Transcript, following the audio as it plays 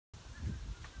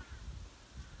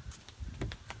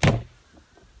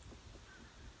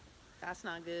That's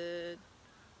not good.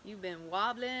 You've been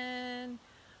wobbling.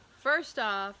 First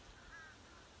off,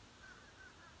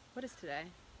 what is today?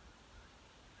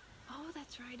 Oh,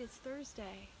 that's right, it's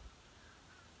Thursday.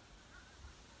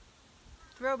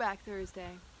 Throwback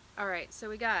Thursday. All right, so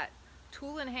we got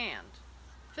tool in hand,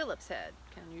 Phillips head.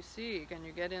 Can you see? Can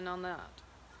you get in on that?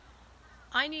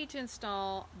 I need to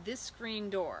install this screen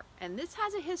door, and this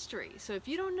has a history. So if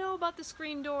you don't know about the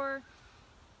screen door,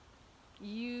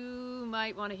 you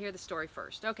might want to hear the story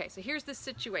first. Okay, so here's the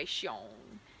situation.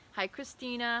 Hi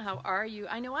Christina, how are you?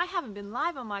 I know I haven't been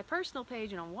live on my personal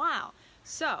page in a while.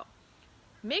 So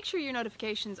make sure your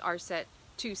notifications are set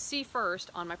to see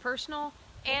first on my personal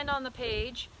and on the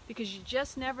page, because you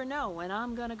just never know when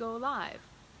I'm gonna go live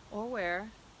or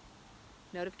where.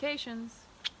 Notifications.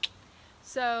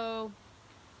 So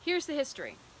here's the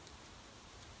history.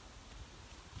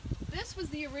 This was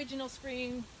the original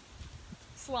screen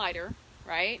slider,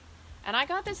 right? And I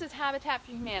got this as Habitat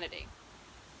for Humanity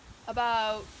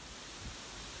about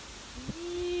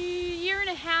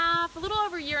a little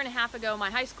over a year and a half ago.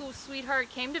 My high school sweetheart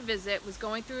came to visit, was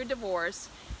going through a divorce,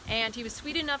 and he was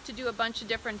sweet enough to do a bunch of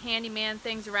different handyman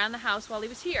things around the house while he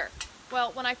was here.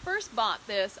 Well, when I first bought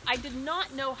this, I did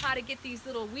not know how to get these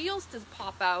little wheels to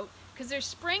pop out because there's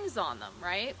springs on them,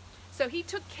 right? So he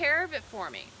took care of it for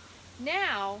me.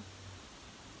 Now,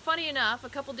 funny enough, a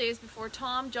couple days before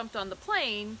Tom jumped on the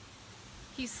plane,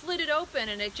 he slid it open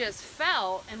and it just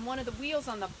fell, and one of the wheels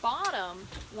on the bottom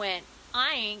went,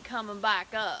 I ain't coming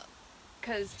back up,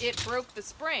 because it broke the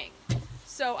spring.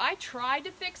 So I tried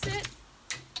to fix it,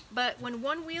 but when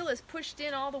one wheel is pushed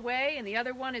in all the way and the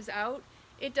other one is out,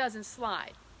 it doesn't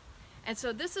slide. And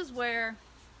so this is where,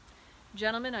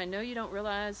 gentlemen, I know you don't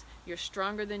realize you're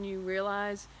stronger than you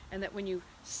realize, and that when you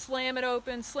slam it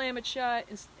open, slam it shut,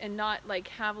 and not like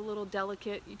have a little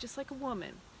delicate, you're just like a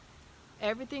woman.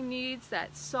 Everything needs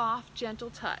that soft, gentle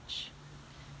touch.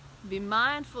 Be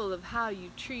mindful of how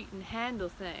you treat and handle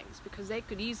things, because they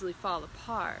could easily fall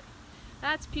apart.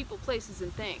 That's people, places,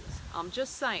 and things. I'm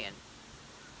just saying.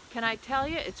 Can I tell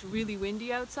you, it's really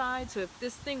windy outside, so if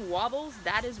this thing wobbles,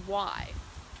 that is why.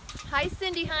 Hi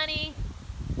Cindy, honey.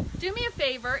 Do me a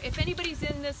favor, if anybody's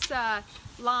in this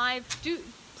live,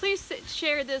 please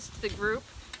share this to the group,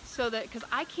 so that, because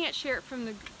I can't share it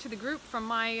to the group from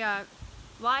my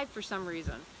live for some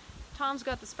reason. Tom's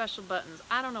got the special buttons.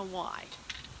 I don't know why.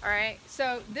 All right,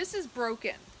 so this is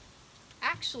broken.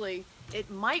 Actually, it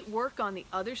might work on the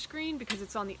other screen because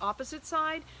it's on the opposite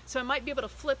side, so I might be able to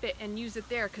flip it and use it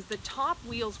there, because the top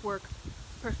wheels work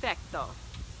perfecto,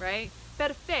 right?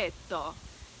 Perfetto.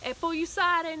 E puoi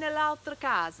usare nell'altra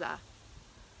casa.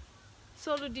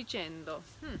 Solo dicendo.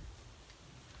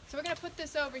 So we're gonna put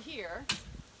this over here.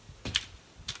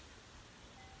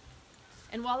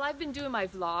 And while I've been doing my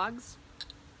vlogs,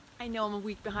 I know I'm a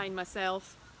week behind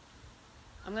myself.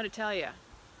 I'm gonna tell you,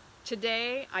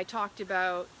 today I talked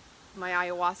about my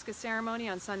ayahuasca ceremony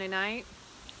on Sunday night,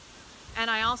 and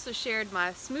I also shared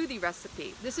my smoothie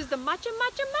recipe. This is the matcha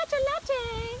latte.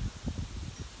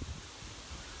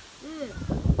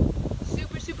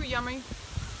 Super yummy.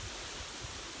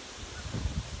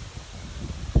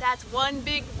 That's one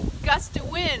big gust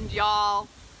of wind, y'all.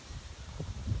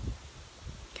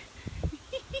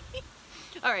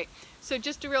 All right, so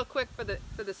just real quick for the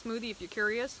smoothie, if you're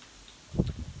curious,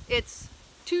 it's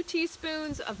 2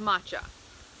 teaspoons of matcha,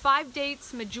 5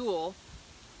 dates Medjool,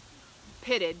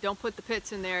 pitted. Don't put the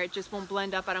pits in there; it just won't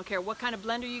blend up. I don't care what kind of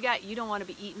blender you got; you don't want to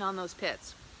be eating on those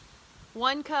pits.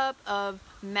 1 cup of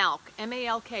Malk,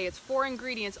 M-A-L-K. It's 4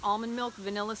 ingredients: almond milk,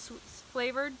 vanilla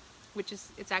flavored, which is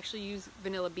it's actually used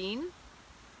vanilla bean,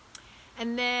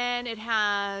 and then it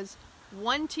has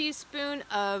 1 teaspoon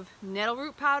of nettle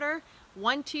root powder,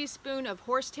 1 teaspoon of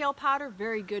horsetail powder,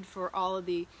 very good for all of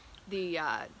the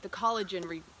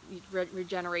collagen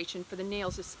regeneration for the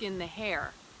nails, the skin, the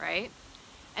hair, right?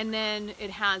 And then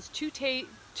it has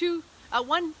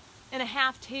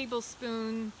 1.5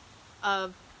 tablespoon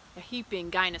of a heaping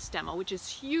gynostemma, which is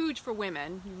huge for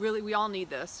women. We all need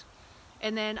this.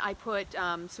 And then I put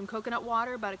some coconut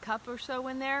water, about a cup or so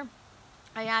in there.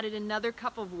 I added another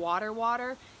cup of water.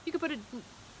 You could put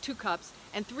 2 cups,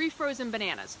 and 3 frozen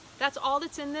bananas. That's all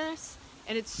that's in this,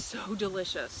 and it's so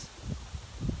delicious.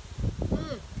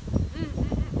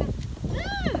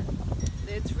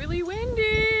 It's really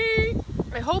windy.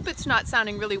 I hope it's not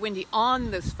sounding really windy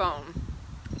on this phone.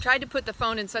 I tried to put the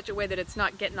phone in such a way that it's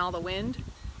not getting all the wind.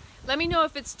 Let me know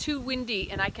if it's too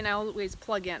windy, and I can always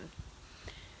plug in.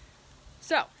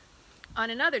 So,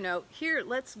 on another note, here,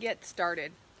 let's get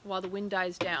started while the wind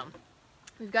dies down.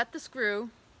 We've got the screw.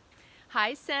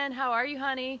 Hi Sen, how are you,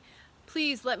 honey?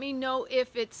 Please let me know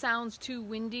if it sounds too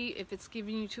windy, if it's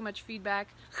giving you too much feedback,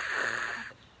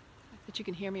 that you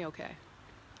can hear me okay.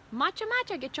 Matcha,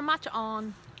 matcha, get your matcha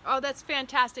on. Oh, that's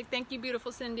fantastic. Thank you,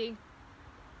 beautiful Cindy.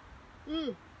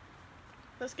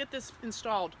 Let's get this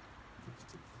installed.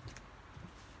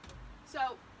 So,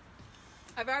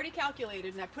 I've already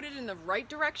calculated and I put it in the right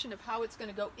direction of how it's going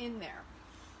to go in there.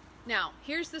 Now,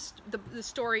 here's the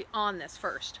story on this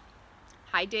first.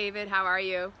 Hi, David. How are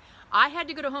you? I had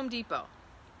to go to Home Depot.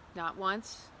 Not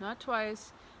once, not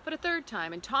twice, but a third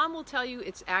time. And Tom will tell you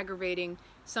it's aggravating.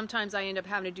 Sometimes I end up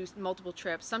having to do multiple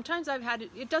trips. Sometimes I've had to,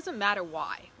 it doesn't matter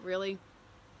why, really.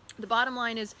 The bottom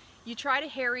line is you try to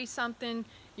hurry something,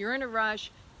 you're in a rush,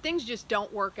 things just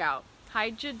don't work out. Hi,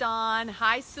 Jadon.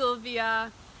 Hi,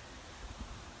 Sylvia.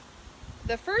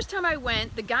 The first time I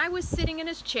went, the guy was sitting in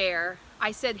his chair.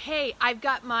 I said, hey, I've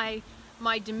got my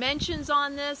dimensions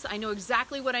on this. I know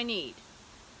exactly what I need.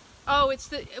 Oh,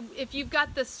 if you've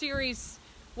got the series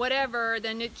whatever,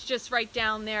 then it's just right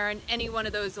down there and any one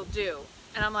of those will do.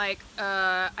 And I'm like,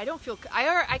 I don't feel,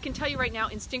 I can tell you right now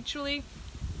instinctually,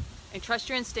 and trust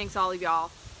your instincts, all of y'all,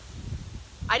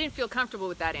 I didn't feel comfortable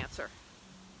with that answer.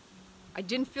 I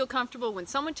didn't feel comfortable when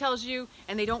someone tells you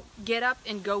and they don't get up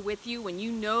and go with you when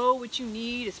you know what you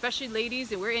need, especially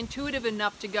ladies, and we're intuitive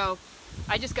enough to go,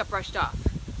 I just got brushed off.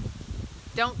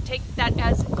 Don't take that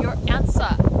as your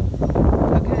answer.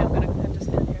 Okay, I'm gonna have to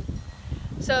stand here.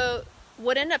 So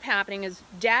what ended up happening is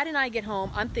Dad and I get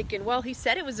home, I'm thinking, well, he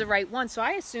said it was the right one, so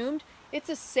I assumed it's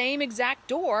the same exact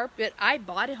door, but I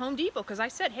bought at Home Depot because I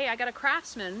said, hey, I got a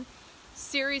Craftsman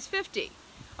Series 50.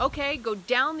 Okay, go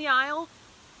down the aisle.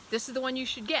 This is the one you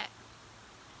should get.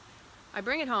 I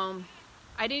bring it home.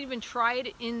 I didn't even try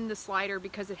it in the slider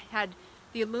because it had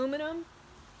the aluminum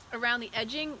around the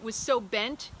edging was so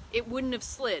bent it wouldn't have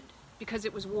slid because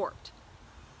it was warped.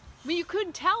 I mean, you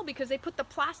couldn't tell because they put the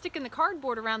plastic and the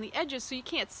cardboard around the edges so you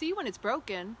can't see when it's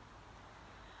broken.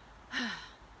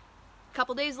 A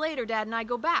couple days later, Dad and I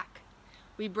go back.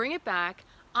 We bring it back.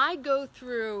 I go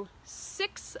through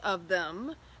 6 of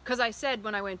them because I said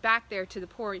when I went back there to the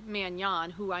poor man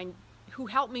Jan, who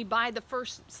helped me buy the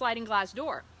first sliding glass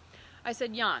door, I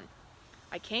said, Jan,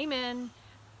 I came in,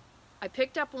 I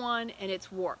picked up one, and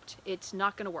it's warped. It's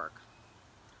not going to work.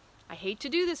 I hate to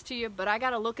do this to you, but I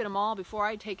got to look at them all before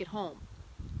I take it home.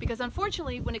 Because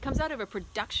unfortunately, when it comes out of a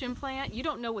production plant, you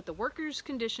don't know what the workers'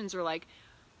 conditions are like,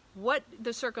 what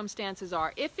the circumstances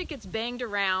are. If it gets banged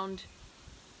around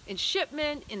in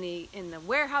shipment, in the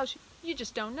warehouse, you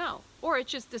just don't know. Or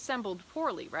it's just assembled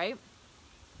poorly, right?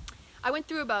 I went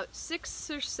through about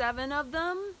 6 or 7 of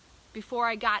them before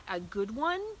I got a good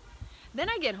one. Then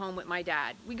I get home with my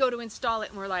dad. We go to install it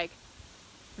and we're like,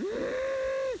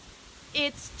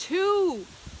 it's too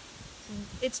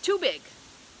big.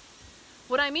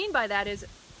 What I mean by that is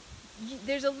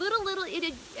there's a little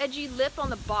edgy lip on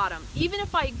the bottom. Even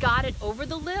if I got it over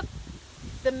the lip,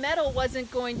 the metal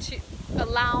wasn't going to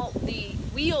allow the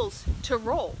wheels to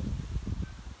roll.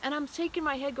 And I'm shaking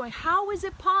my head going, how is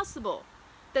it possible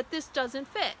that this doesn't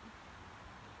fit?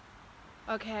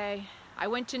 Okay, I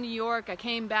went to New York, I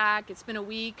came back, it's been a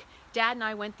week. Dad and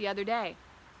I went the other day.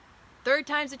 3rd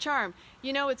time's a charm.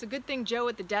 You know, it's a good thing Joe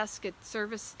at the desk at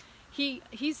service,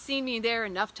 he's seen me there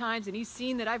enough times and he's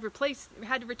seen that I've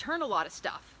had to return a lot of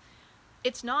stuff.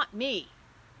 It's not me.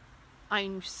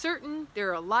 I'm certain there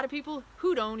are a lot of people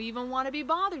who don't even want to be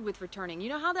bothered with returning. You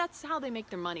know how that's how they make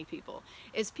their money, people.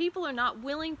 Is people are not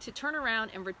willing to turn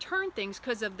around and return things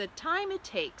because of the time it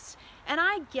takes. And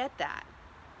I get that.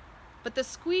 But the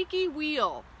squeaky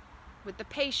wheel with the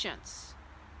patience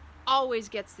always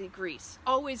gets the grease,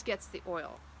 always gets the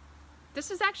oil. This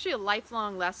is actually a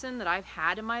lifelong lesson that I've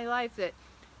had in my life that,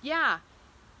 yeah,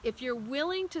 if you're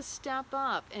willing to step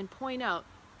up and point out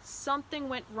something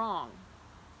went wrong.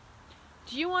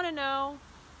 Do you want to know,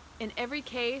 in every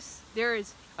case, there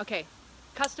is, okay,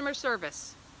 customer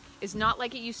service is not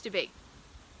like it used to be.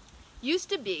 Used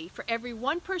to be, for every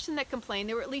one person that complained,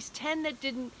 there were at least 10 that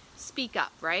didn't speak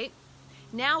up, right?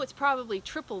 Now it's probably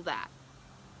triple that.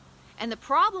 And the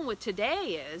problem with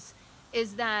today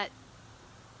is that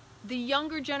the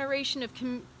younger generation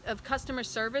of customer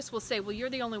service will say, well, you're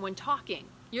the only one talking.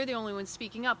 You're the only one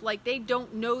speaking up. Like they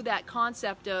don't know that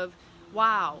concept of,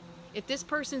 wow, if this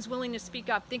person's willing to speak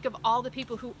up, think of all the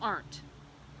people who aren't.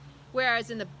 Whereas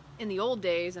in the old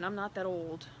days, and I'm not that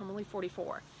old, I'm only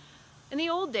 44. In the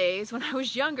old days, when I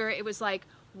was younger, it was like,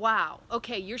 wow,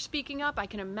 okay, you're speaking up. I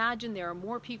can imagine there are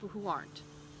more people who aren't.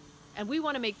 And we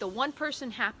want to make the one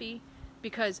person happy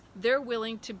because they're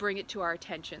willing to bring it to our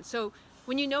attention. So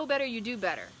when you know better, you do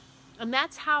better. And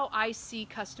that's how I see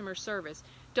customer service.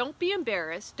 Don't be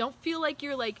embarrassed. Don't feel like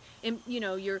you're like,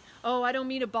 oh, I don't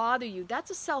mean to bother you.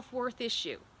 That's a self-worth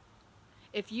issue.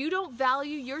 If you don't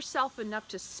value yourself enough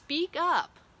to speak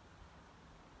up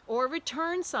or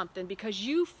return something because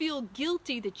you feel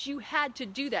guilty that you had to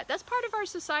do that, that's part of our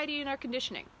society and our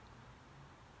conditioning.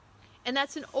 And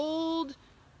that's an old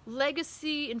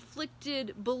legacy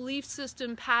inflicted belief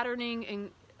system patterning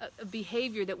and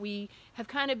behavior that we have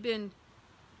kind of been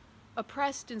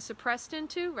oppressed and suppressed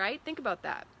into, right? Think about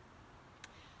that.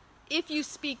 If you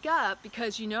speak up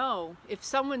because if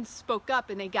someone spoke up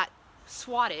and they got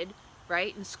swatted,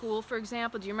 right, in school, for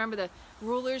example, do you remember the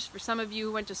rulers? For some of you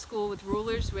who went to school with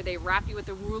rulers, where they wrap you with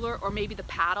a ruler, or maybe the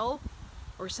paddle,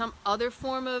 or some other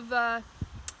form of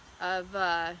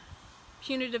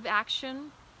punitive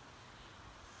action.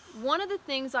 One of the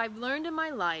things I've learned in my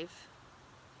life,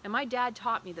 and my dad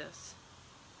taught me this,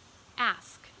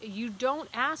 ask. You don't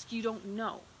ask, you don't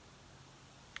know.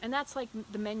 And that's like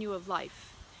the menu of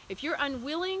life. If you're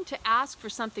unwilling to ask for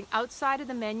something outside of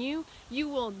the menu, you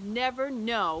will never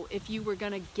know if you were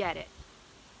going to get it.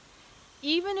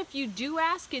 Even if you do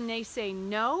ask and they say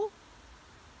no,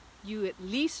 you at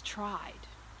least tried.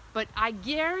 But I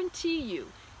guarantee you,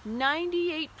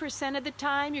 98% of the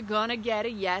time you're going to get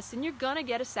a yes, and you're going to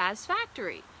get a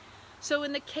satisfactory. So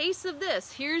in the case of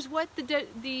this, here's what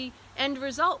the end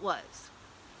result was.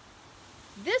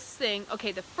 This thing,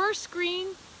 okay, the first screen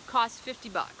cost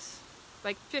 $50,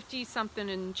 like 50 something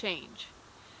and change.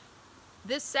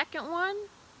 This second one,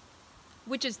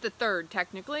 which is the third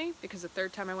technically, because the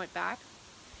third time I went back,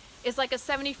 is like a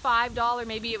 $75,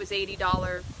 maybe it was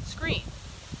 $80 screen.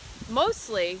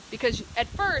 Mostly because at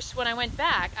first when I went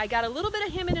back, I got a little bit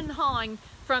of hemming and hawing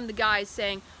from the guys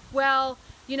saying, well,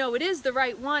 it is the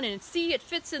right one, and see, it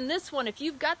fits in this one. If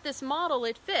you've got this model,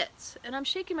 it fits. And I'm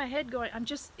shaking my head going,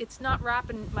 it's not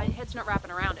wrapping, my head's not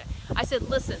wrapping around it. I said,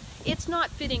 listen, it's not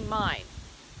fitting mine.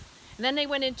 And then they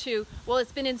went into, well,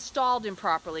 it's been installed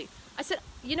improperly. I said,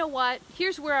 you know what?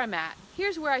 Here's where I'm at.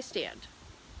 Here's where I stand.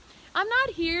 I'm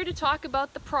not here to talk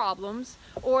about the problems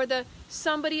or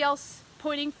somebody else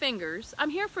pointing fingers.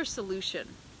 I'm here for a solution.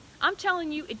 I'm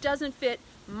telling you, it doesn't fit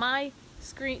my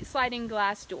sliding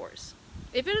glass doors.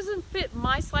 If it doesn't fit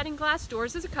my sliding glass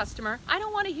doors as a customer, I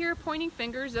don't want to hear pointing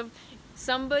fingers of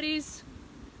somebody's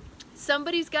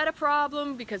got a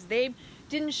problem because they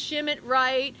didn't shim it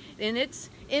right and it's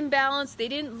imbalanced, they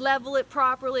didn't level it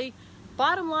properly.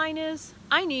 Bottom line is,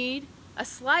 I need a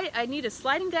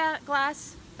sliding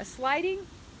glass, a sliding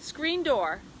screen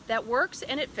door that works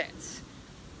and it fits.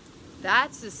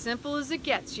 That's as simple as it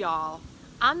gets, y'all.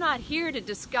 I'm not here to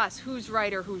discuss who's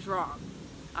right or who's wrong.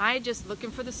 I'm just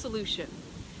looking for the solution.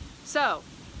 So,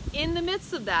 in the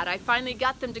midst of that, I finally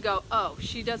got them to go, oh,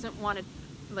 she doesn't want to,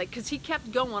 because he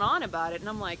kept going on about it, and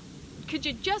I'm like, could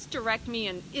you just direct me,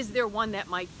 and is there one that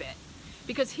might fit?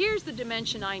 Because here's the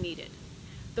dimension I needed.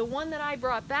 The one that I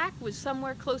brought back was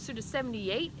somewhere closer to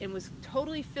 78 and was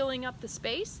totally filling up the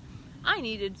space. I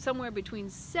needed somewhere between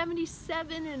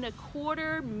 77 and a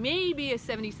quarter, maybe a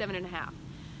 77 and a half.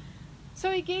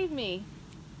 So he gave me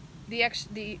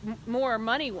the more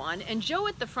money one, and Joe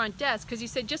at the front desk, because he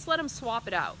said, just let him swap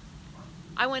it out.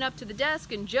 I went up to the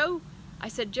desk, and I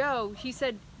said, Joe, he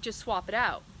said, just swap it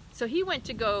out. So he went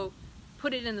to go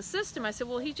put it in the system. I said,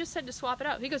 well, he just said to swap it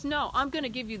out. He goes, no, I'm going to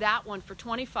give you that one for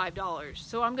 $25,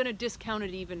 so I'm going to discount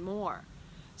it even more.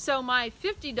 So my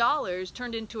 $50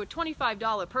 turned into a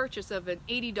 $25 purchase of an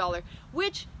 $80,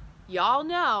 which y'all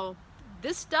know,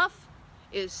 this stuff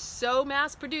is so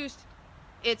mass produced,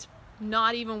 it's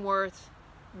not even worth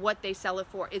what they sell it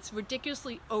for. It's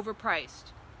ridiculously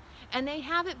overpriced. And they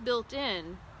have it built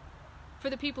in for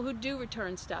the people who do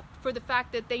return stuff, for the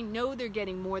fact that they know they're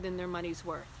getting more than their money's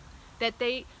worth. That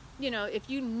they, if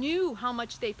you knew how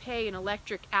much they pay in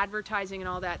electric, advertising and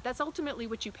all that, that's ultimately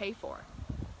what you pay for.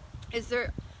 Is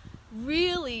there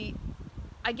really,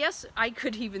 I guess I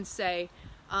could even say,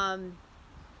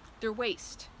 they're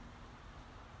waste.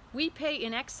 We pay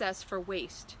in excess for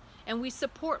waste. And we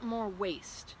support more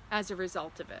waste as a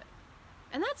result of it.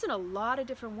 And that's in a lot of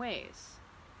different ways.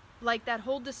 Like that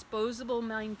whole disposable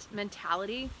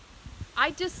mentality.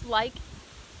 I dislike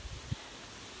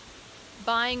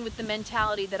buying with the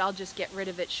mentality that I'll just get rid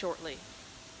of it shortly.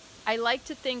 I like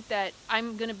to think that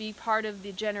I'm going to be part of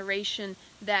the generation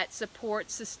that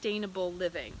supports sustainable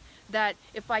living. That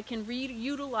if I can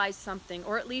reutilize something,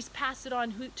 or at least pass it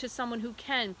on to someone who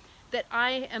can, that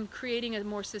I am creating a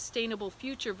more sustainable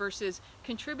future versus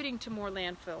contributing to more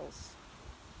landfills.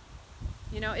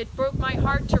 It broke my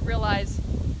heart to realize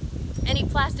any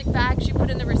plastic bags you put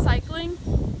in the recycling,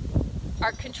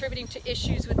 are contributing to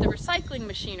issues with the recycling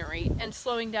machinery and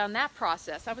slowing down that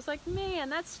process. I was like, man,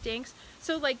 that stinks.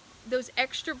 So like those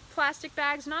extra plastic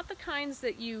bags, not the kinds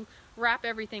that you wrap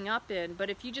everything up in, but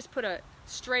if you just put a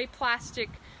stray plastic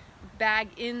bag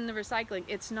in the recycling,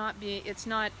 it's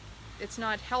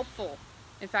not helpful.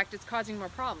 In fact, it's causing more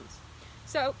problems.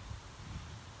 So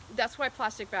that's why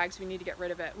plastic bags, we need to get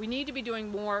rid of it. We need to be doing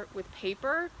more with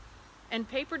paper, and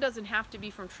paper doesn't have to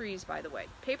be from trees, by the way.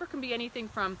 Paper can be anything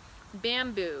from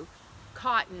bamboo,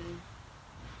 cotton,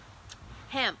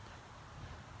 hemp,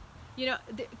 you know,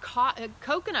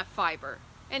 coconut fiber.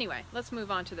 Anyway, let's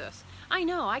move on to this. I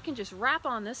know I can just rap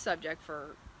on this subject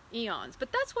for eons,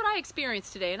 but that's what I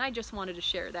experienced today, and I just wanted to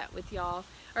share that with y'all.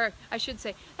 Or I should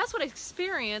say, that's what I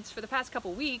experienced for the past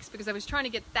couple weeks, because I was trying to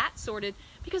get that sorted,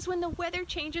 because when the weather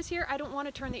changes here, I don't want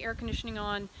to turn the air conditioning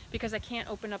on because I can't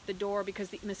open up the door because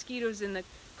the mosquitoes and the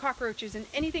cockroaches and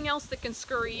anything else that can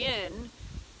scurry in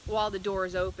while the door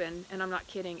is open, and I'm not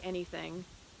kidding, anything.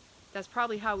 That's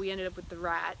probably how we ended up with the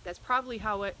rat. That's probably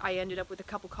how I ended up with a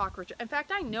couple cockroaches. In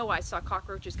fact, I know I saw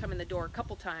cockroaches come in the door a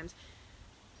couple times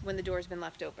when the door's been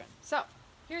left open. So,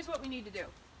 here's what we need to do.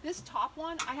 This top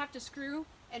one, I have to screw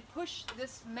and push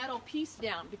this metal piece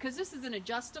down because this is an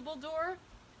adjustable door.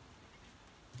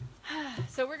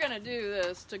 So we're gonna do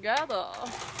this together.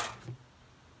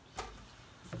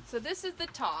 So this is the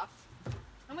top.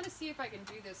 I'm gonna see if I can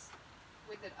do this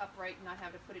with it upright and not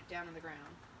have to put it down on the ground.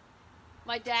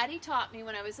 My daddy taught me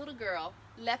when I was a little girl,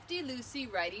 lefty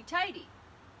loosey, righty tighty.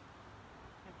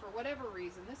 And for whatever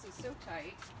reason, this is so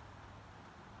tight.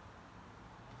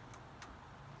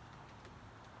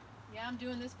 Yeah, I'm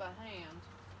doing this by hand.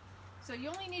 So you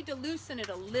only need to loosen it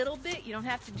a little bit. You don't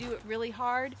have to do it really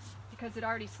hard because it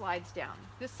already slides down.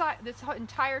 This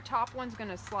entire top one's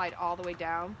gonna slide all the way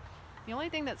down. The only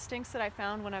thing that stinks that I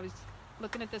found when I was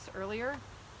looking at this earlier,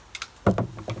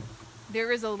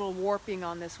 there is a little warping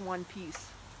on this one piece.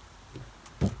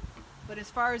 But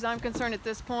as far as I'm concerned at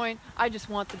this point, I just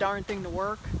want the darn thing to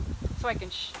work so I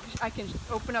can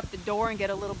open up the door and get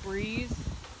a little breeze.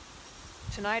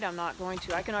 Tonight I'm not going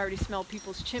to. I can already smell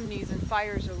people's chimneys and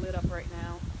fires are lit up right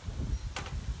now.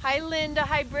 Hi Linda,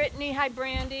 hi Brittany, hi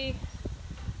Brandy.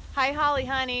 Hi Holly,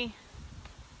 honey.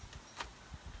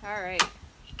 All right.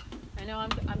 I know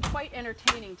I'm quite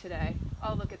entertaining today.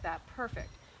 Oh, look at that, perfect.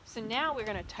 So now we're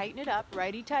gonna tighten it up,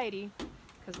 righty-tighty,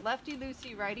 because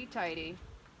lefty-loosey, righty-tighty.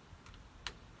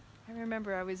 I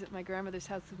remember I was at my grandmother's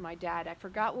house with my dad. I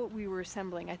forgot what we were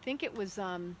assembling. I think it was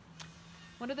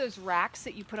one of those racks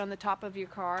that you put on the top of your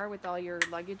car with all your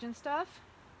luggage and stuff.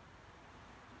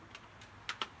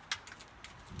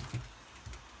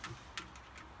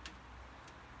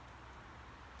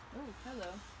 Oh,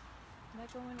 hello. Can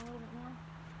that go in a little bit more?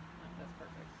 No, that's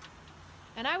perfect.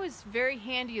 And I was very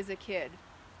handy as a kid.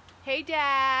 Hey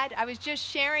Dad, I was just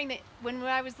sharing that when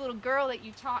I was a little girl that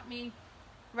you taught me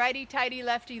righty-tighty,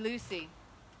 lefty-loosey.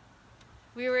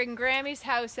 We were in Grammy's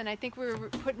house and I think we were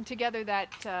putting together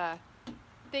that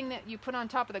thing that you put on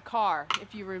top of the car,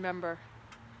 if you remember.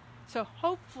 So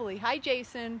hopefully, hi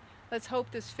Jason, let's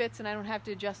hope this fits and I don't have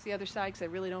to adjust the other side because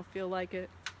I really don't feel like it.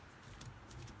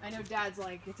 I know Dad's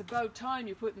like, it's about time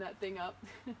you're putting that thing up.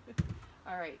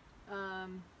 All right. All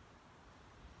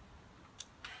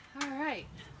right.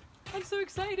 I'm so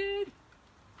excited.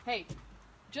 Hey,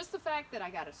 just the fact that I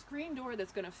got a screen door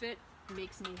that's gonna fit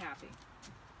makes me happy.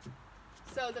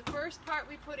 So the first part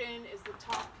we put in is the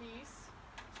top piece.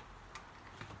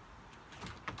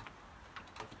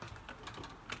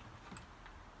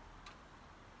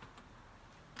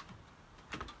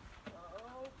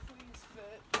 Oh, please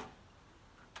fit.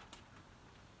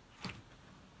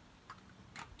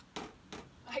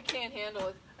 I can't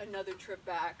handle another trip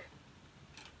back.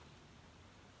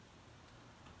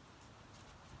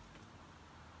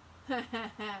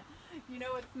 You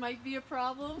know what might be a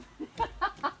problem?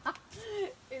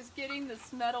 Is getting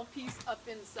this metal piece up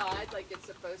inside like it's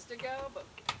supposed to go, but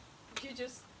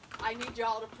I need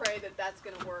y'all to pray that that's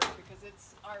gonna work because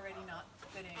it's already not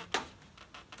fitting.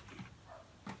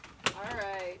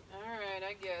 Alright,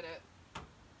 I get it.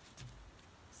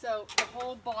 So the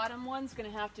whole bottom one's gonna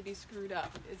have to be screwed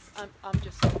up.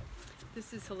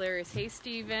 This is hilarious. Hey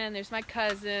Steven, there's my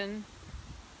cousin.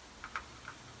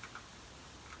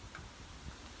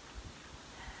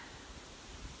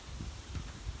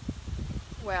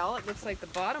 Well, it looks like the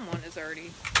bottom one is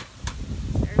already,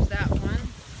 there's that one.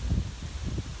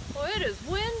 Oh, it is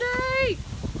windy!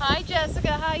 Hi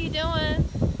Jessica, how you doing?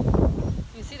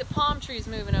 You see the palm trees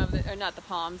moving over there, or not the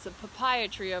palms, the papaya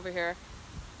tree over here.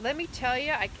 Let me tell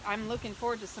you, I'm looking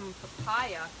forward to some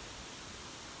papaya.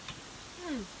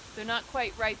 They're not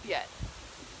quite ripe yet.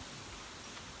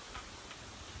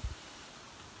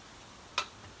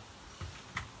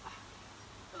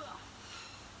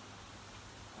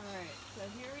 Alright, so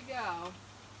here we go.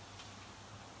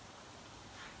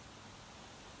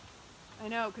 I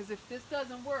know, because if this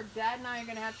doesn't work, Dad and I are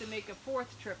going to have to make a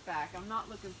 4th trip back. I'm not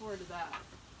looking forward to that.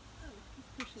 Oh, let's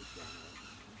push this down a little bit.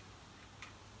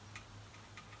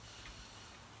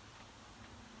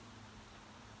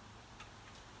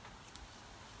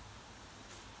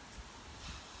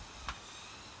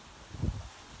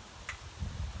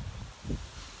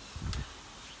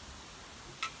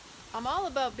 I'm all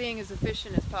about being as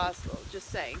efficient as possible, just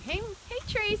saying. Hey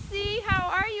Tracy,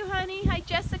 how are you, honey? Hi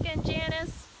Jessica and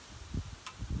Janice.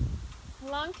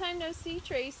 Long time no see,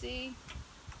 Tracy.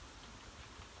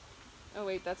 Oh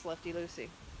wait, that's Lefty Lucy.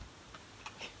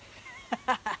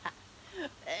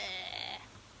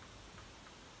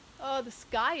 Oh, the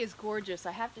sky is gorgeous.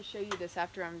 I have to show you this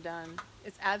after I'm done.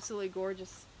 It's absolutely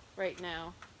gorgeous right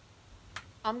now.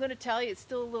 I'm gonna tell you, it's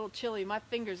still a little chilly. My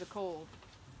fingers are cold.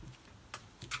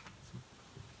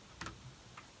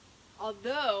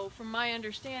 Although, from my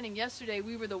understanding, yesterday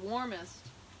we were the warmest,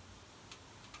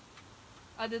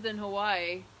 other than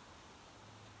Hawaii.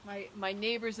 My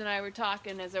neighbors and I were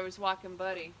talking as I was walking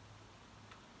Buddy.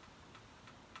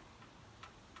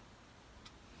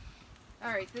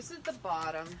 Alright, this is the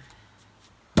bottom.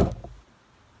 Alright,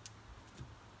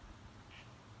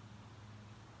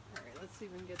 let's see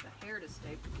if we can get the hair to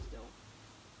stay still.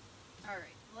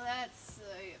 Alright, let's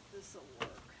see if this will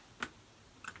work.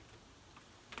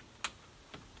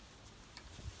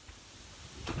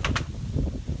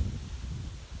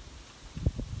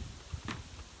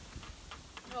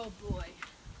 Oh boy.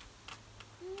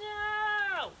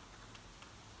 No!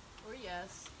 Or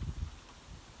yes.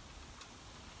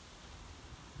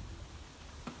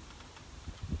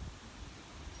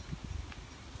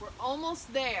 We're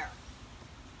almost there.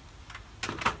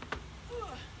 Ugh.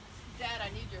 Dad, I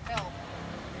need your help.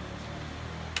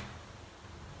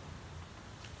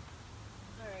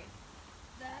 Alright.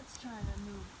 That's trying to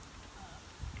move.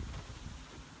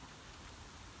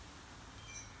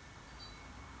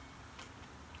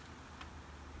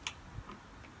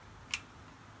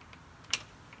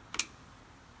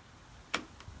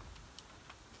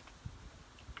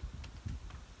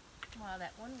 Wow,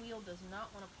 that one wheel does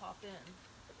not want to pop in.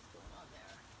 What's going on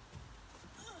there?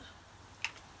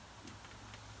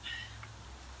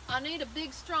 I need a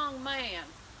big, strong man.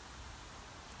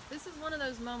 This is one of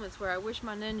those moments where I wish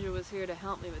my ninja was here to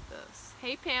help me with this.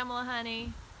 Hey, Pamela,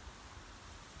 honey.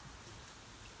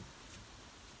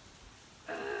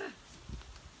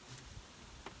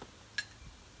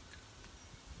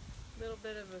 Little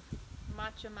bit of a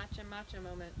matcha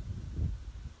moment.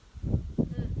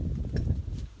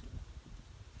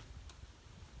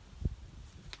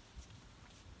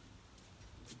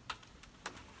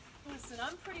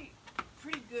 I'm pretty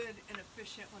good and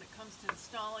efficient when it comes to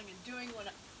installing and doing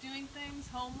things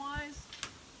home-wise.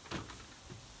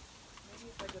 Maybe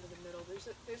if I go to the middle,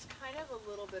 there's kind of a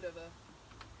little bit of a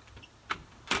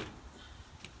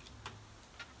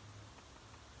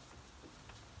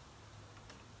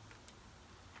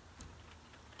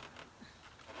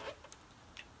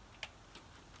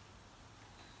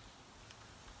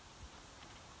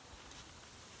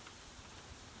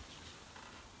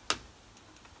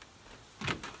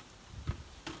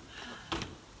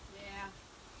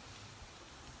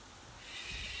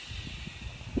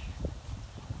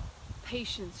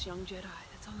patience, young Jedi.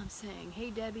 That's all I'm saying.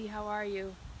 Hey, Debbie, how are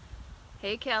you?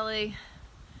 Hey, Kelly.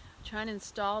 Trying to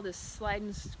install this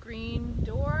sliding screen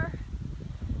door.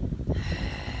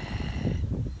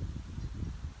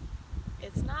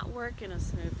 It's not working as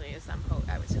smoothly as I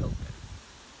was hoping.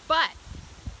 But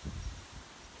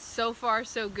so far,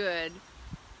 so good.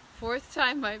 4th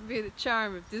time might be the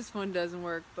charm if this one doesn't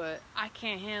work, but I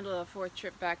can't handle a 4th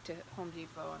trip back to Home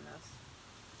Depot on this.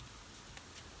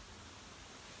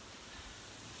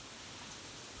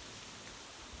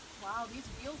 Wow, these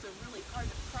wheels are really hard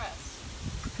to press.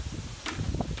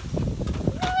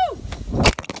 Woo!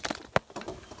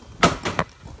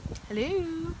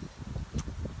 Hello?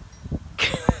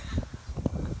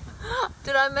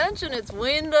 Did I mention it's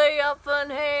windy up in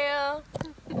here?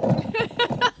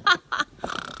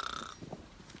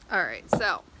 Alright,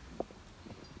 so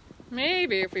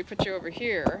maybe if we put you over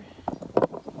here,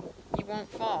 you won't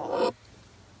fall.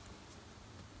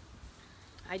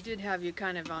 I did have you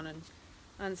kind of on an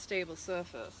unstable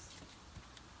surface.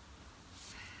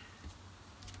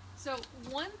 So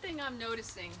one thing I'm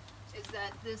noticing is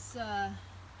that this the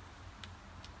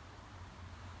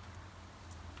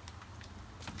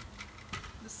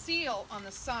seal on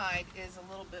the side is a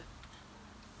little bit,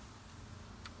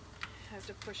 I have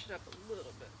to push it up a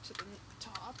little bit to the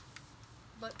top,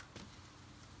 but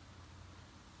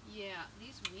yeah,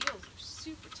 these wheels are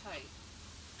super tight.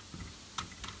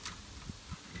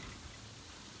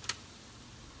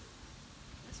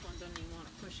 doesn't even want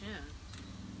to push in.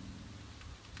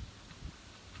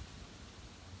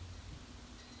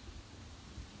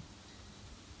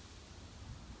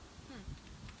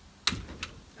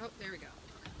 Oh, there we go.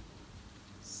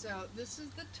 So this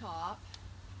is the top.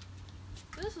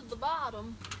 This is the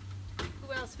bottom.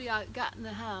 Who else we got in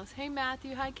the house? Hey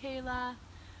Matthew, hi Kayla.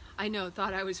 I know,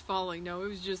 thought I was falling. No, it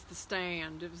was just the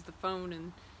stand. It was the phone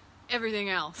and everything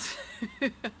else.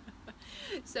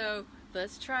 So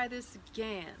let's try this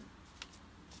again.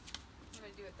 What did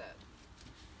I do with that?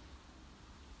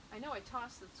 I know I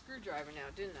tossed the screwdriver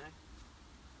now, didn't I?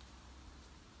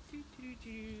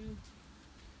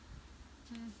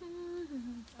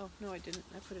 Oh, no I didn't.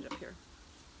 I put it up here.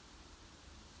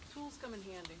 Tools come in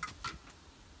handy.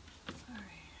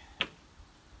 Alright.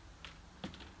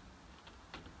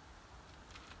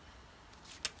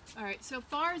 Alright, so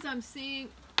far as I'm seeing,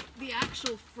 the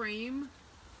actual frame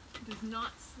does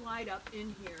not slide up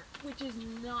in here, which is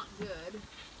not good.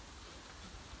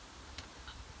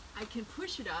 I can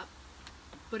push it up,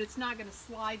 but it's not going to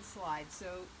slide.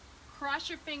 So cross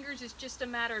your fingers. It's just a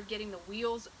matter of getting the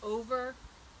wheels over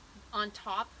on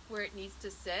top where it needs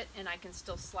to sit, and I can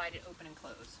still slide it open and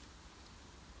close.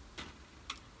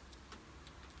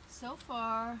 So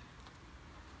far,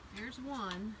 there's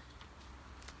one.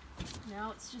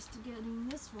 Now it's just getting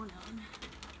this one on.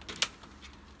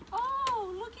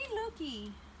 Oh,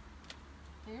 looky.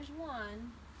 There's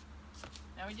one.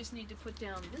 Now we just need to put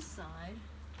down this side.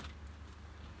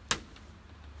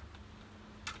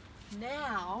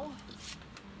 Now,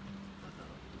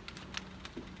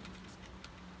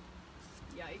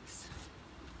 yikes.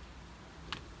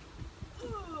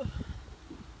 Ugh.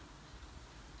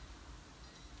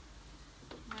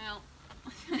 Well,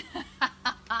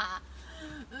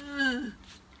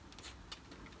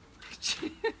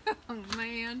 oh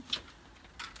man.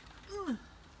 Oh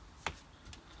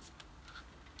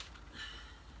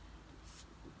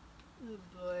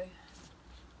boy.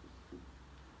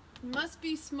 Must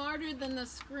be smarter than the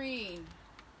screen.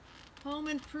 Home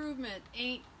improvement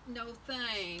ain't no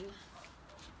thing.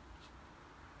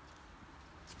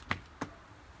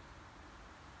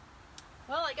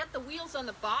 Well, I got the wheels on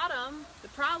the bottom. The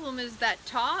problem is that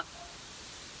top,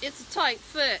 it's a tight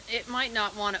fit. It might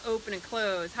not want to open and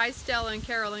close. Hi Stella and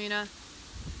Carolina.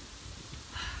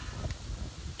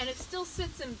 And it still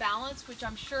sits in balance, which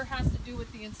I'm sure has to do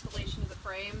with the installation of the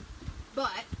frame.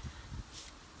 But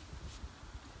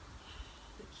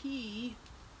the key,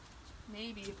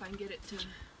 maybe if I can get it to,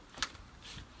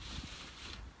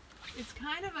 it's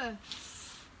kind of a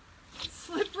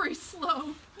slippery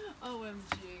slope.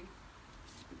 OMG.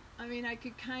 I mean, I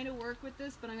could kind of work with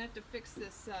this, but I'm going to have to fix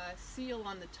this seal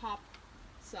on the top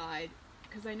side,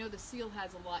 because I know the seal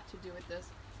has a lot to do with this.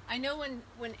 I know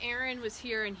when Aaron was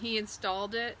here and he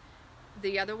installed it,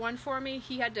 the other one for me,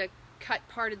 he had to cut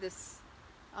part of this,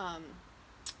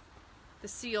 the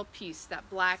seal piece, that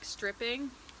black stripping.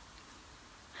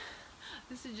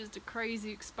 This is just a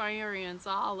crazy experience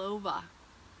all over.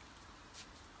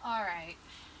 Alright.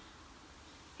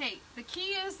 Hey, the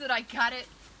key is that I got it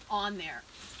on there.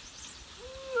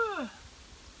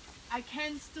 I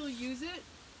can still use it.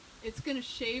 It's going to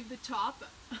shave the top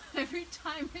every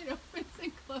time it opens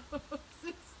and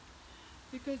closes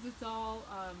because it's all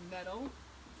metal.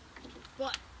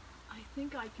 But I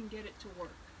think I can get it to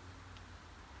work.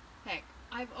 Heck,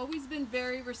 I've always been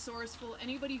very resourceful.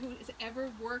 Anybody who has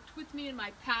ever worked with me in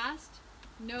my past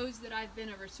knows that I've been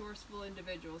a resourceful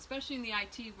individual, especially in the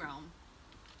IT realm.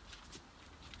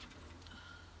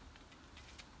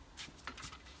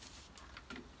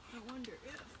 I wonder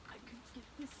if I could get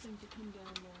this thing to come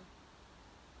down more.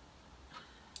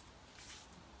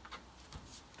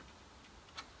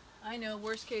 I know,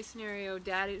 worst case scenario,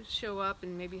 Daddy will show up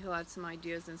and maybe he'll have some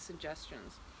ideas and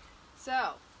suggestions.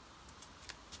 So,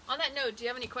 on that note, do you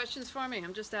have any questions for me?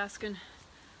 I'm just asking.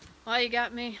 While you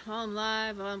got me, while I'm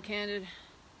live, while I'm candid,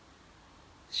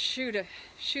 shoot at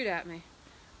me.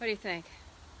 What do you think?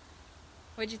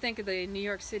 What'd you think of the New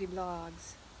York City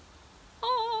blogs?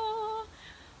 Oh,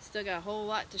 still got a whole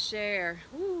lot to share.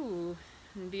 Ooh,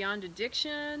 and Beyond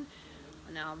Addiction.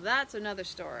 Now that's another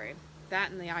story.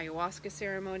 That and the ayahuasca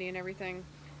ceremony and everything.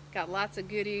 Got lots of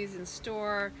goodies in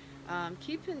store.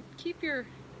 Keep your,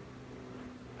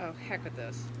 oh heck with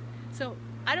this. So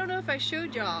I don't know if I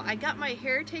showed y'all, I got my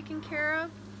hair taken care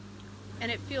of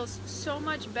and it feels so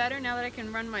much better now that I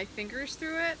can run my fingers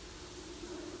through it.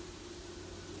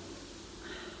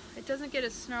 It doesn't get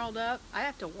as snarled up. I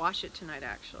have to wash it tonight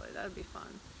actually, that would be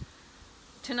fun.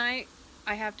 Tonight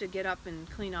I have to get up and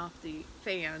clean off the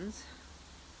fans.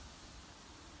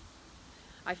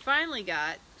 I finally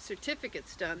got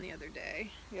certificates done the other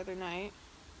night.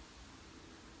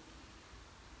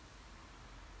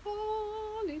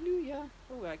 Hallelujah.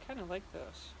 Oh, I kind of like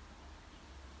this.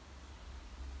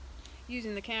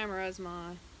 Using the camera as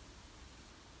my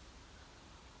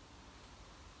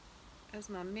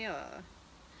mirror.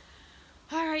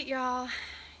 Alright, y'all.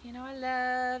 You know I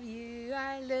love you.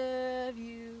 I love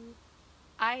you.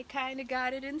 I kinda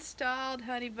got it installed,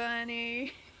 honey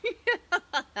bunny.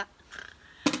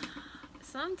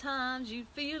 Sometimes you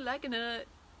feel like a nut.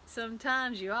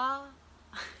 Sometimes you are.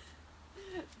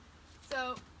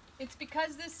 So, it's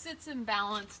because this sits in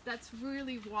balance. That's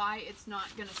really why it's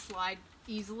not gonna slide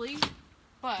easily.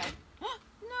 But,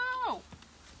 no!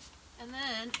 And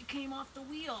then it came off the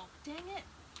wheel. Dang it.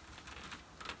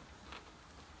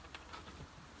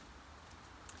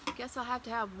 Guess I'll have to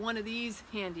have one of these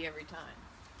handy every time.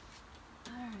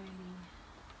 Alrighty.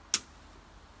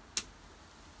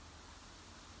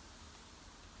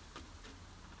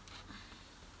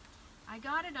 I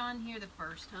got it on here the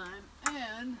first time,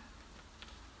 and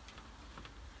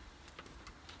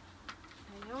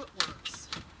I know it works.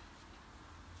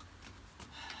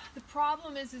 The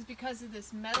problem is because of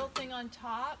this metal thing on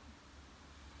top,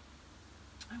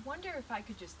 I wonder if I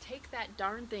could just take that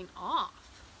darn thing off.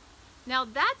 Now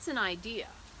that's an idea.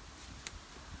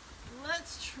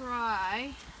 Let's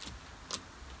try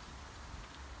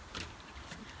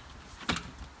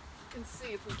and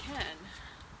see if we can.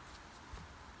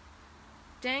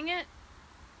 Dang it.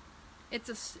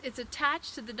 It's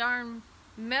attached to the darn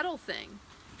metal thing.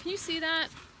 Can you see that?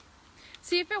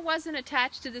 See, if it wasn't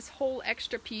attached to this whole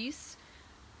extra piece,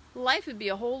 life would be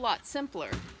a whole lot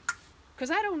simpler. Because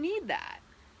I don't need that.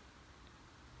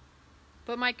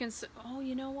 But my concern, oh,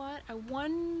 you know what? I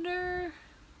wonder,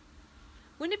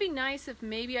 wouldn't it be nice if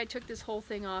maybe I took this whole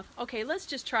thing off? Okay, let's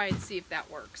just try and see if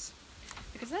that works.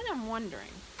 Because then I'm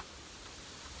wondering,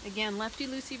 again, lefty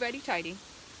loosey, righty tighty,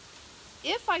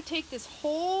 if I take this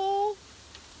whole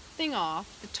thing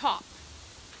off, the top,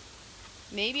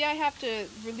 maybe I have to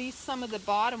release some of the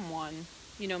bottom one,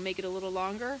 you know, make it a little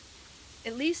longer.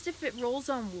 At least if it rolls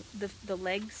on the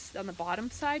legs on the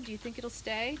bottom side, do you think it'll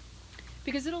stay?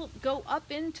 Because it'll go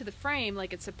up into the frame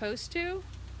like it's supposed to.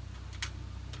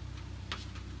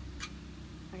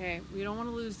 Okay, we don't want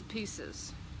to lose the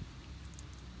pieces.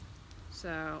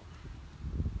 So,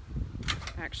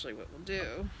 actually what we'll do,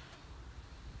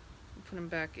 we'll put them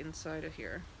back inside of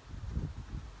here.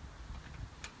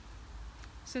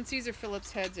 Since these are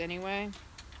Phillips heads anyway,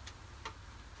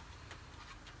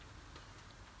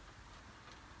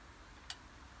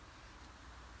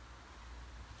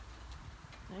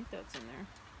 I think that's in there.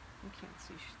 I can't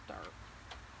see start.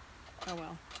 Oh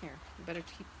well, here, you better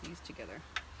keep these together.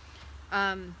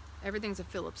 Everything's a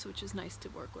Phillips, which is nice to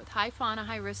work with. Hi Fauna,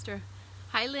 hi Rister.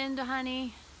 Hi Linda,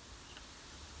 honey.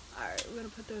 Alright, we're gonna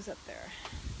put those up there.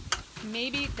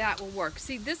 Maybe that will work.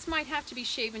 See, this might have to be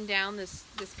shaven down, this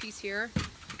piece here,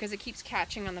 because it keeps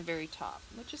catching on the very top,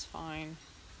 which is fine.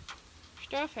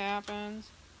 Stuff happens.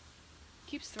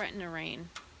 Keeps threatening to rain.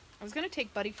 I was gonna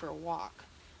take Buddy for a walk.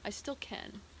 I still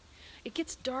can. It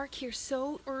gets dark here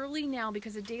so early now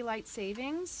because of daylight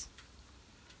savings.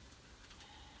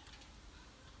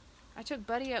 I took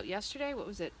Buddy out yesterday. What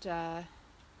was it?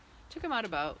 Took him out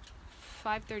about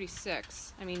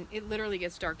 5:36. I mean, it literally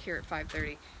gets dark here at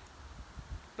 5:30.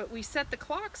 But we set the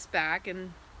clocks back,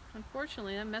 and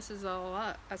unfortunately, that messes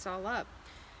us all up.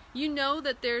 You know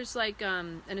that there's like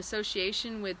an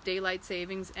association with daylight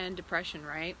savings and depression,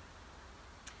 right?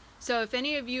 So if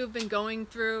any of you have been going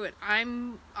through,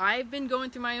 and I've been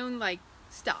going through my own like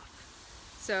stuff.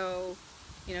 So,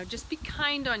 you know, just be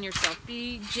kind on yourself.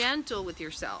 Be gentle with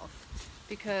yourself,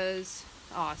 because,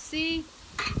 aw, see,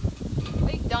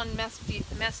 they done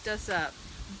messed us up.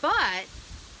 But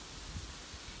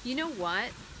you know what?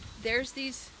 There's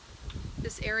this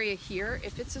area here.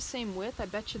 If it's the same width, I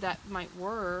bet you that might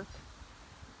work.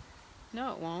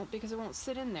 No, it won't, because it won't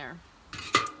sit in there.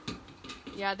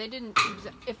 Yeah, they didn't.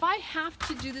 If I have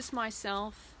to do this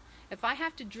myself, if I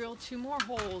have to drill 2 more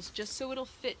holes just so it'll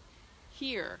fit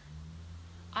here,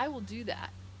 I will do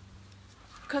that.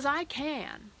 Because I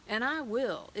can, and I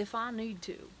will if I need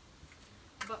to.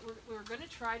 But we're going to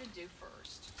try to do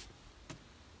first.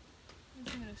 I'm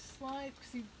going to slide.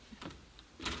 See,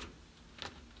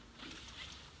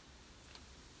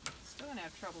 still going to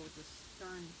have trouble with this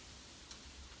darn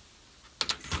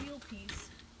seal piece.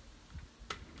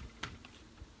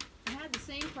 I had the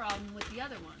same problem with the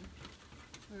other one,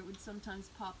 where it would sometimes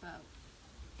pop out.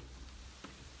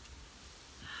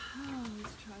 Oh,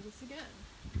 let's try this again.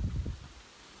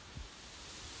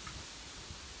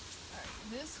 Alright,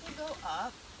 this will go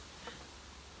up.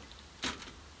 And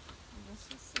this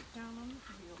will sit down on the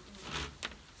wheel.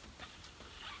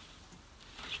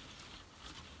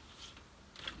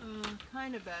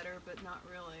 kind of better, but not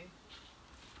really.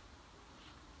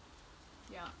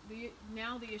 Yeah,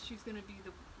 now the issue is going to be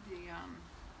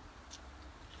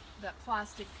that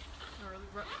plastic,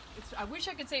 or I wish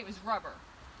I could say it was rubber,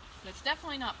 but it's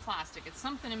definitely not plastic. It's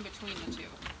something in between the two.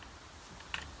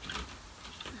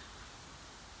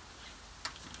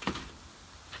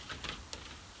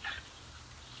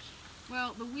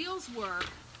 Well, the wheels work,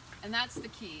 and that's the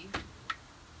key.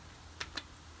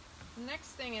 The next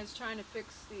thing is trying to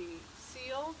fix the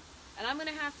seal, and I'm going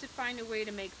to have to find a way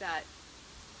to make that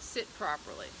sit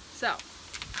properly. So,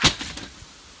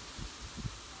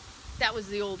 that was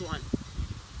the old one.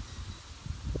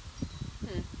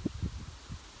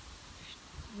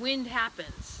 Wind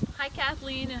happens. Hi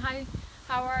Kathleen, and hi,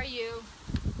 how are you?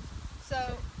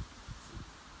 So,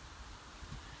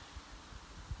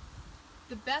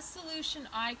 the best solution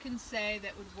I can say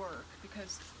that would work,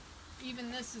 because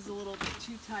even this is a little bit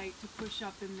too tight to push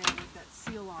up in there with that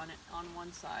seal on it on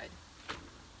one side.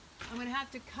 I'm going to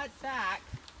have to cut back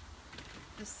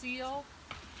the seal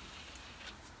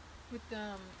with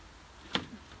the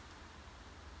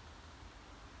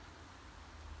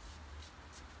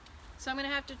so I'm going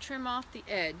to have to trim off the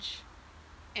edge,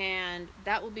 and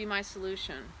that will be my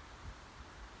solution.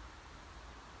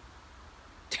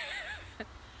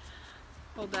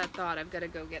 Hold that thought, I've got to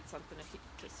go get something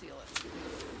to seal it.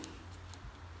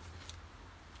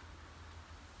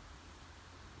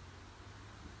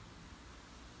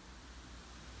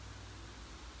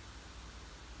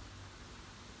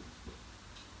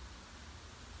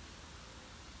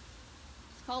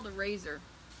 It's called a razor.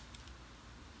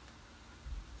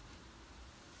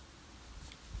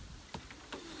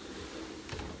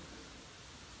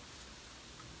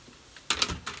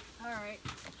 Alright,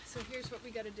 so here's what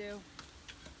we got to do.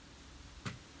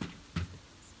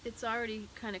 It's already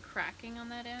kind of cracking on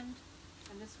that end,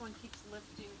 and this one keeps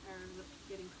lifting or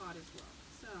getting caught as well.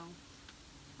 So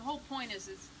the whole point is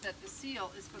that the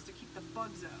seal is supposed to keep the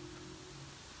bugs out.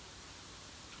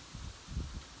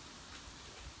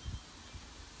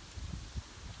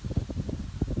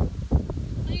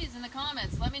 Please, in the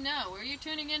comments, let me know where you're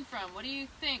tuning in from. What do you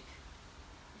think?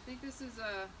 You think this is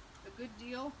a good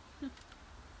deal? There's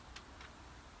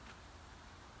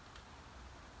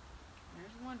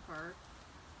one part.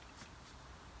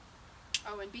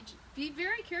 Oh, and be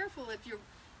very careful if you're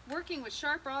working with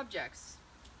sharp objects.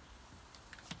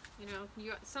 You know,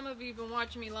 some of you have been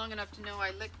watching me long enough to know I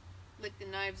lick the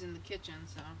knives in the kitchen,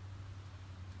 so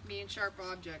me and sharp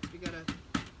objects, we got a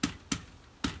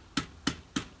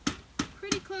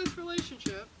pretty close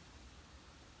relationship.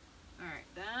 Alright,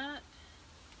 that.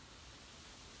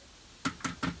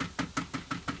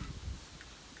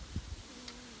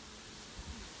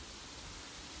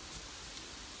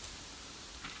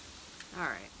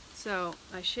 Alright, so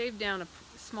I shaved down a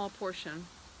small portion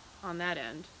on that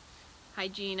end. Hi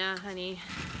Gina, honey.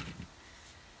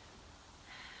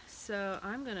 So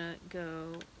I'm gonna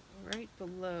go right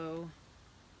below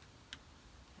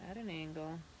at an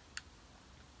angle.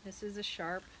 This is a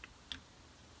sharp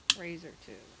razor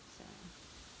too, so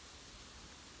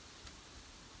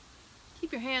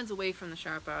keep your hands away from the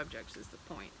sharp objects is the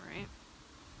point, right?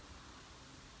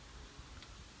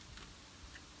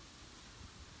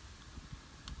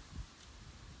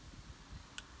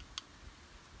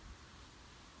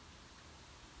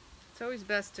 It's always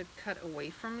best to cut away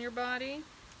from your body,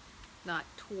 not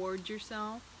towards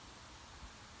yourself.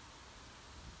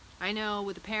 I know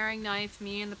with the paring knife,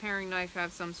 me and the paring knife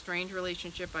have some strange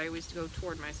relationship. I always go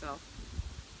toward myself.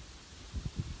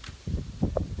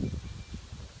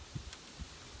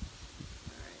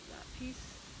 Alright, that piece.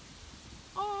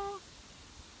 Oh!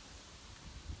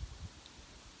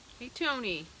 Hey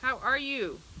Tony, how are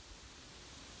you?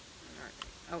 Alright.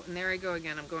 Oh, and there I go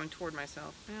again. I'm going toward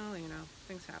myself. Well, you know,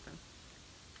 things happen.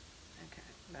 Okay,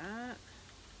 that.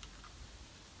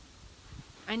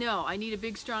 I know, I need a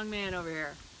big strong man over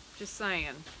here. Just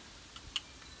saying.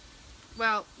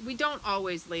 Well, we don't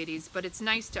always, ladies, but it's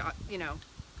nice to, you know,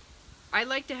 I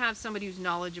like to have somebody who's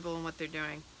knowledgeable in what they're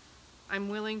doing. I'm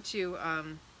willing to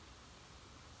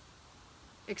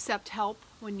accept help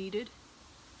when needed,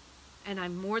 and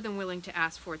I'm more than willing to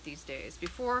ask for it these days.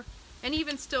 Before, and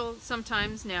even still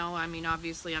sometimes now, I mean,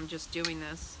 obviously I'm just doing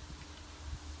this.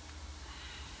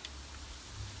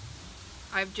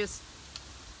 I've just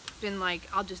been like,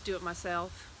 I'll just do it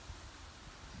myself.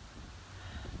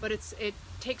 But it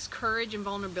takes courage and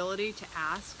vulnerability to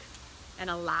ask and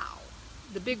allow.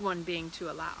 The big one being to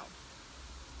allow.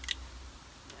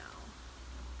 Now,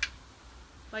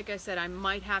 like I said, I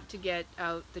might have to get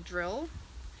out the drill.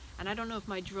 And I don't know if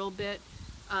my drill bit,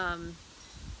 I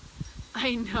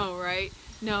know, right?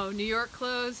 No, New York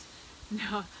clothes.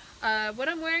 No, What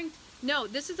I'm wearing, no,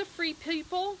 this is a Free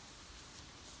People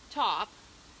top.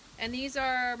 And these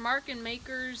are Mark and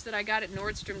Makers that I got at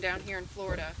Nordstrom down here in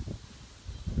Florida.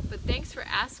 But thanks for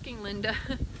asking, Linda.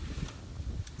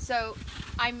 So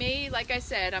I may, like I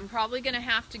said, I'm probably going to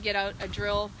have to get out a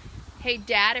drill. Hey,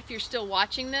 Dad, if you're still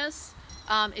watching this,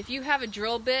 if you have a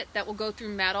drill bit that will go through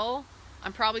metal,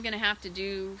 I'm probably going to have to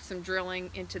do some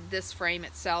drilling into this frame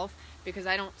itself because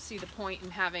I don't see the point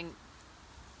in having,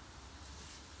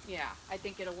 yeah, I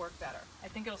think it'll work better. I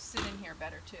think it'll sit in here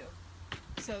better too.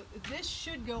 So this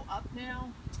should go up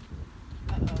now.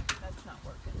 Uh-oh, that's not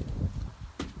working.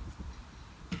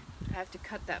 I have to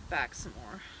cut that back some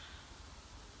more.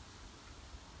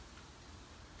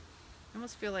 I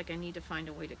almost feel like I need to find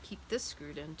a way to keep this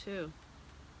screwed in too.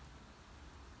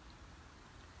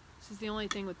 This is the only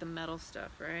thing with the metal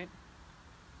stuff, right?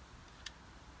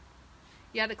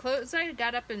 Yeah, the clothes I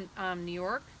got up in New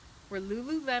York were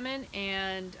Lululemon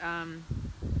and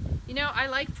you know, I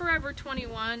like Forever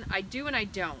 21. I do and I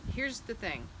don't. Here's the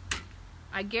thing.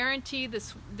 I guarantee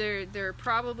this they're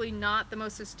probably not the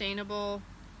most sustainable.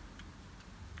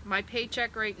 My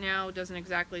paycheck right now doesn't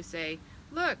exactly say,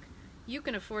 look, you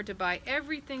can afford to buy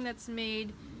everything that's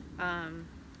made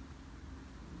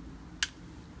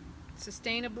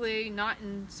sustainably, not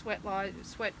in sweat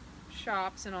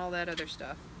shops and all that other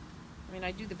stuff. I mean,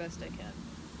 I do the best I can.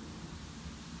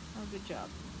 Oh, good job.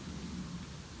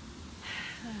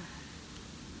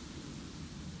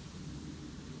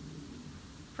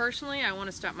 Personally, I want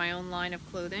to start my own line of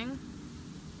clothing.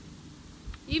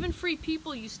 Even Free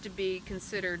People used to be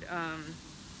considered,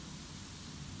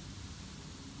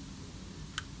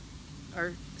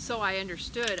 or so I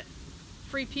understood.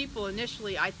 Free People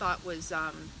initially I thought was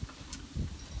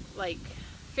like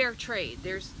fair trade.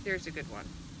 There's a good one.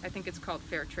 I think it's called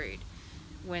fair trade,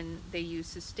 when they use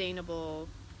sustainable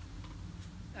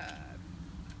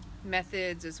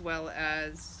methods as well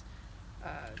as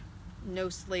no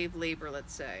slave labor,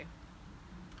 let's say.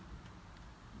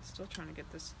 I'm still trying to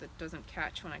get this that doesn't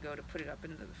catch when I go to put it up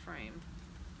into the frame.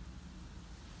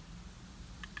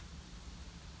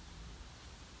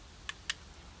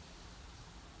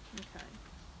 Okay.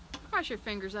 Cross your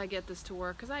fingers I get this to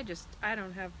work, because I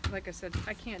don't have, like I said,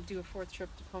 I can't do a 4th trip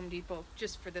to Home Depot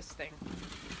just for this thing.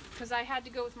 Because I had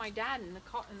to go with my dad in the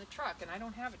truck, and I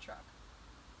don't have a truck.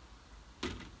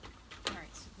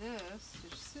 Alright, so this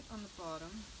just sit on the bottom.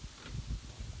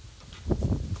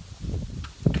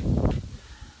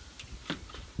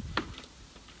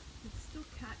 It's still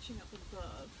catching up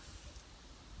above,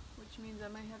 which means I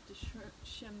might have to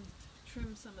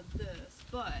trim some of this,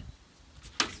 but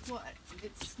guess what?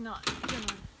 It's not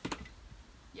gonna...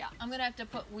 Yeah, I'm gonna have to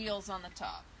put wheels on the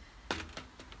top.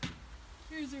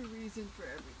 Here's a reason for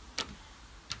everything.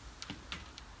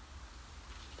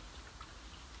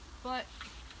 But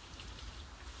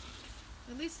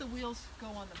at least the wheels go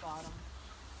on the bottom.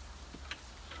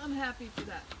 I'm happy for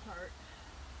that part.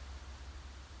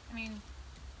 I mean,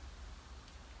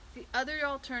 the other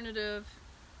alternative,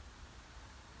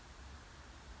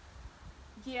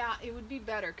 yeah, it would be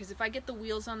better, because if I get the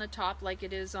wheels on the top like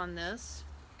it is on this,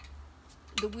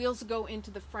 the wheels go into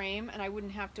the frame and I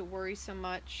wouldn't have to worry so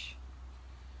much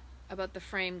about the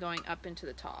frame going up into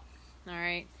the top.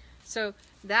 Alright, so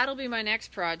that'll be my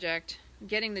next project,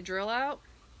 getting the drill out,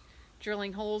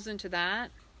 drilling holes into that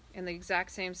in the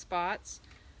exact same spots,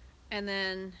 and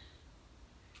then,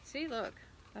 see, look,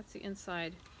 that's the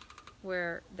inside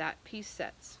where that piece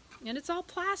sets. And it's all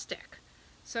plastic.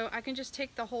 So I can just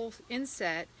take the whole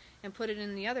inset and put it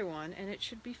in the other one and it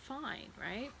should be fine,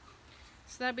 right?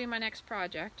 So that'll be my next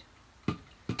project.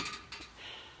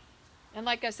 And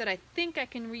like I said, I think I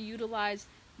can reutilize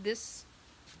this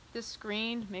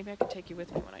screen. Maybe I can take you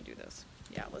with me when I do this.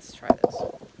 Yeah, let's try this.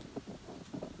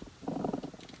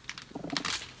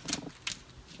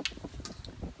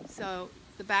 So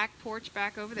the back porch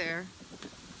back over there.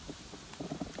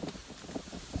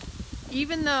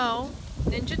 Even though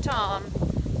Ninja Tom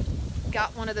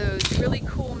got one of those really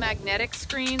cool magnetic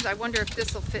screens, I wonder if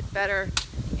this will fit better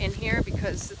in here,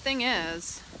 because the thing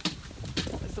is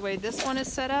the way this one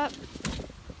is set up.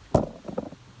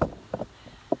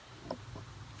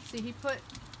 See, he put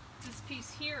this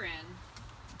piece here in,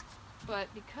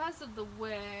 but because of the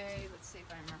way, let's see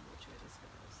if I remember which way this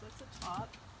goes. That's the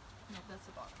top. No, that's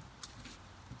the bottom.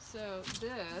 So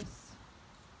this,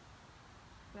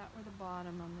 that were the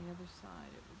bottom, on the other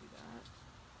side it would be that.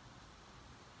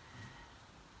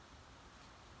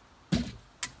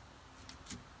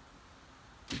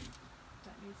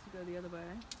 That needs to go the other way.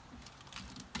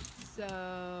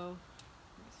 So,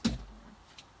 let me see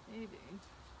maybe.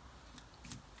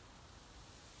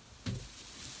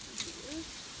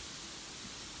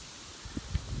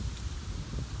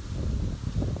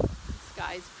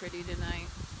 sky's pretty tonight.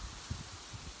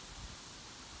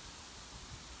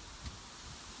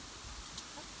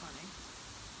 That's funny.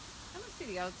 I don't see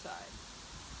the outside.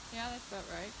 Yeah, that's about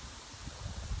right.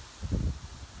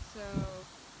 So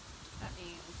that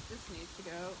means this needs to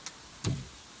go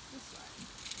this way.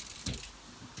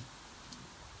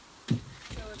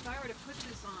 So if I were to put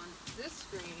this on this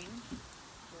screen,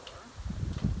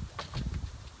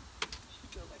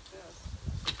 should go like this.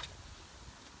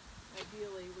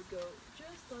 Ideally would go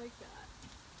just like that.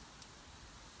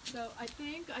 So I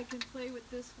think I can play with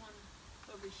this one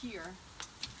over here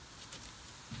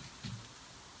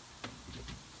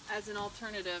as an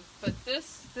alternative, but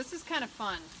this is kind of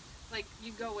fun. Like,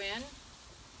 you go in,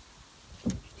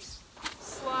 you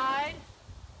slide,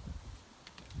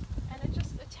 and it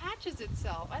just attaches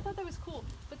itself. I thought that was cool,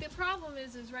 but the problem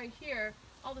is right here,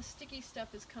 all the sticky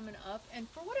stuff is coming up, and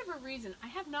for whatever reason, I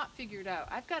have not figured out.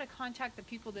 I've got to contact the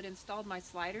people that installed my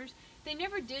sliders. They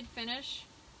never did finish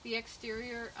the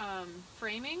exterior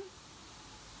framing,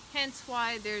 hence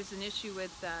why there's an issue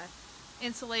with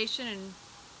insulation and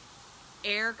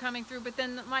air coming through, but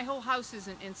then my whole house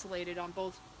isn't insulated on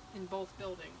in both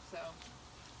buildings, so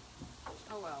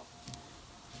oh well.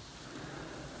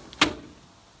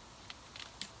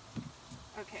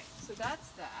 Okay, so that's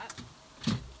that.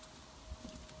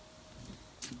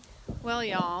 Well,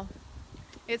 y'all,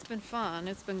 it's been fun.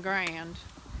 It's been grand.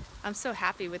 I'm so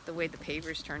happy with the way the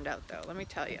pavers turned out, though. Let me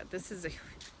tell you, this is a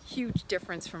huge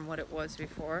difference from what it was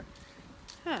before.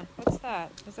 Huh, what's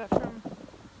that? Is that from...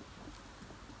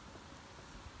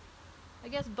 I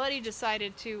guess Buddy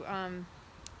decided to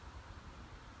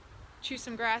chew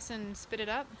some grass and spit it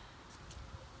up.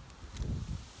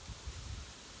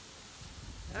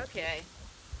 Okay.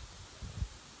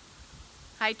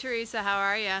 Hi, Teresa. How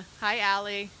are ya? Hi,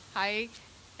 Allie. Hi,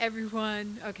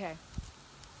 everyone. Okay.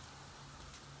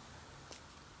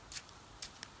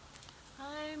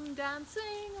 I'm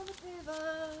dancing on the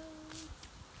table.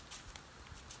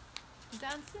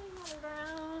 Dancing all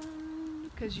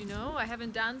around. Because, you know, I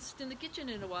haven't danced in the kitchen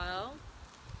in a while.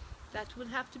 That would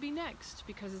have to be next,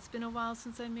 because it's been a while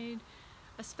since I made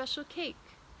a special cake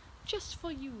just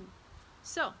for you.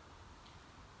 So,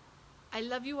 I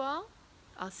love you all.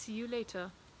 I'll see you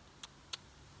later.